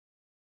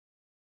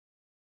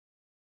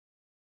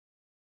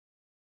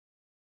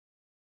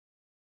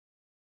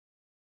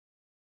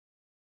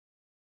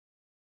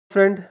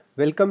Friend,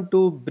 welcome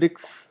to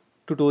BRICS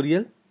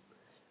tutorial.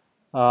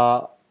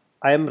 Uh,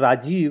 I am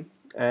Rajiv,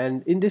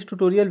 and in this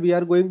tutorial we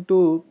are going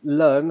to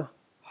learn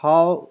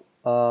how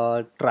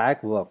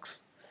track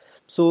works.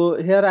 So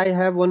here I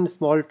have one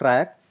small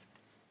track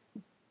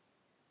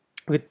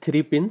with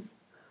three pins.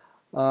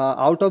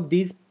 Out of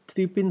these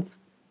three pins,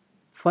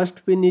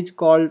 first pin is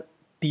called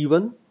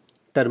T1,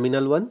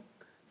 terminal 1,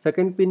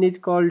 second pin is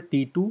called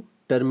T2,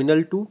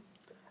 terminal 2,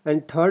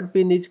 and third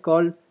pin is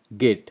called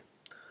gate.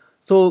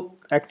 So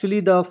actually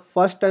the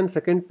first and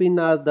second pin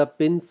are the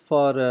pins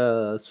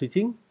for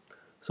switching.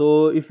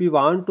 So if we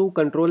want to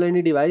control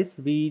any device,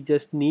 we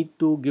just need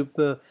to give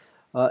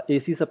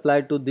AC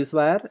supply to this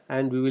wire,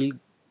 and we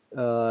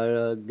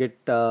will get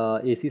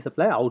AC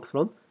supply out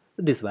from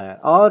this wire.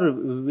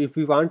 Or if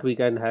we want, we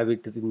can have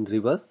it in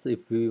reverse. If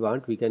we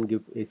want, we can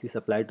give AC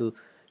supply to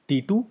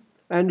T2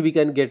 and we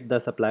can get the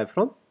supply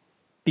from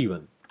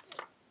T1.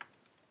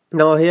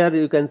 Now here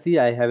you can see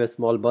I have a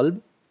small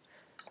bulb.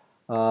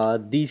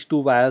 These two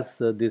wires,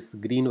 this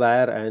green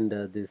wire and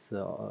this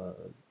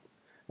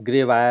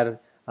gray wire,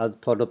 are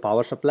for the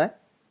power supply.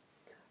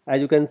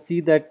 As you can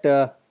see that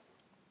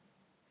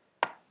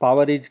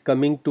power is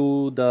coming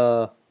to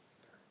the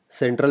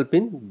central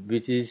pin,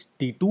 which is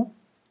T2,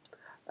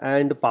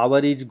 and power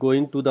is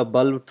going to the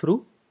bulb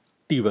through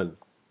T1,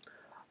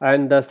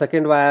 and the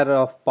second wire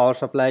of power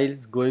supply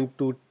is going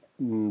to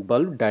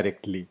bulb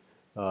directly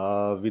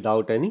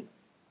without any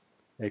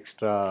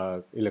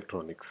extra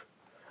electronics.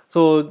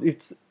 So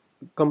it's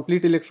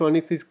complete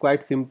electronics is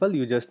quite simple.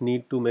 You just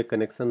need to make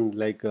connection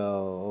like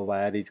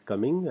wire is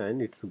coming and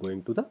it's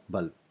going to the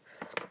bulb.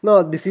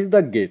 Now this is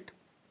the gate.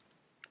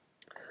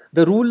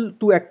 The rule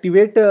to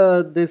activate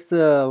this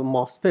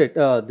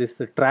MOSFET, this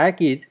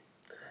track, is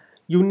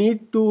you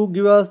need to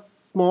give a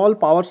small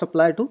power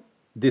supply to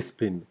this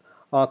pin,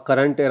 a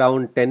current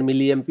around 10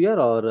 milliampere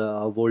or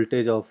a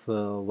voltage of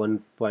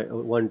 1 to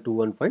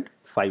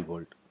 1.5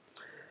 volt.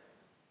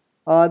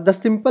 The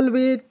simple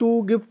way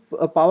to give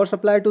a power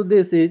supply to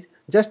this is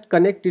just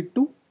connect it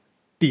to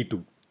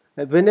T2.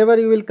 Whenever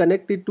you will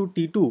connect it to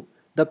T2,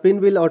 the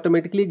pin will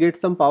automatically get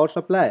some power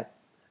supply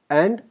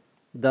and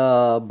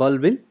the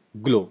bulb will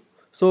glow.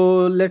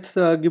 So let's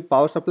give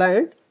power supply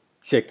and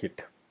check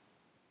it.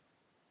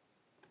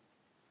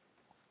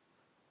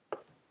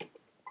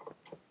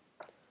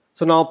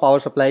 So now power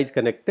supply is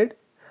connected.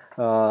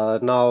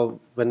 Now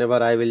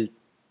whenever I will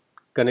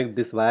connect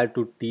this wire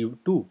to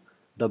T2,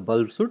 the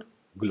bulb should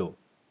glow.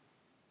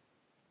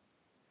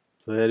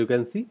 So here you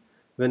can see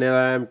whenever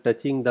I am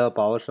touching the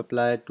power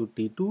supply to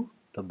T2,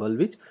 the bulb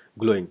is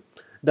glowing.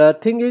 The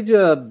thing is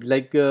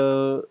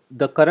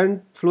the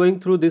current flowing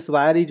through this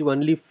wire is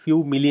only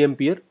few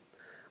milliampere,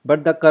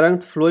 but the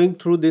current flowing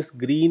through this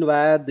green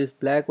wire, this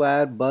black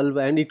wire, bulb,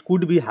 and it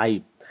could be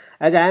high.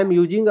 As I am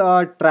using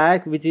a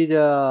track which is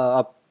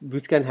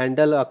which can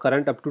handle a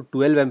current up to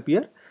 12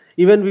 ampere.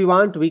 Even we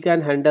want, we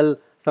can handle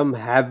some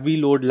heavy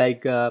load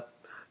like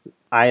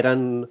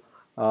iron,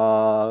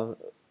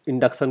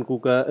 induction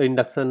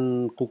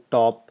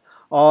cooktop,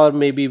 or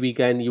maybe we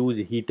can use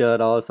heater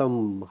or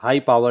some high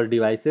power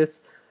devices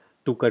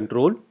to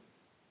control,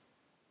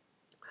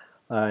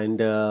 and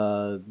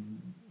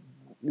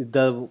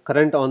the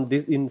current on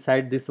this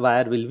inside this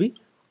wire will be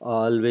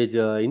always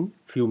in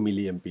few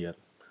milliampere.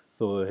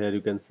 So here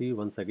you can see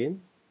once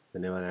again,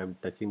 whenever I am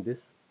touching this,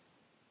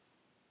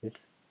 it's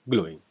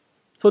glowing.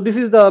 So this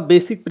is the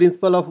basic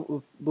principle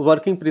of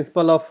working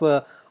principle of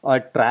a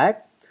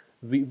track.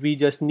 We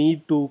just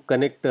need to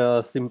connect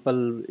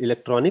simple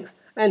electronics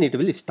and it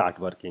will start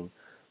working.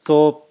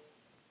 So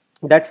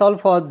that's all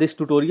for this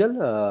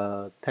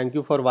tutorial. Thank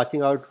you for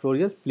watching our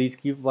tutorials. Please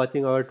keep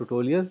watching our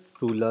tutorials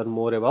to learn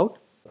more about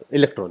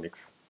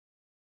electronics.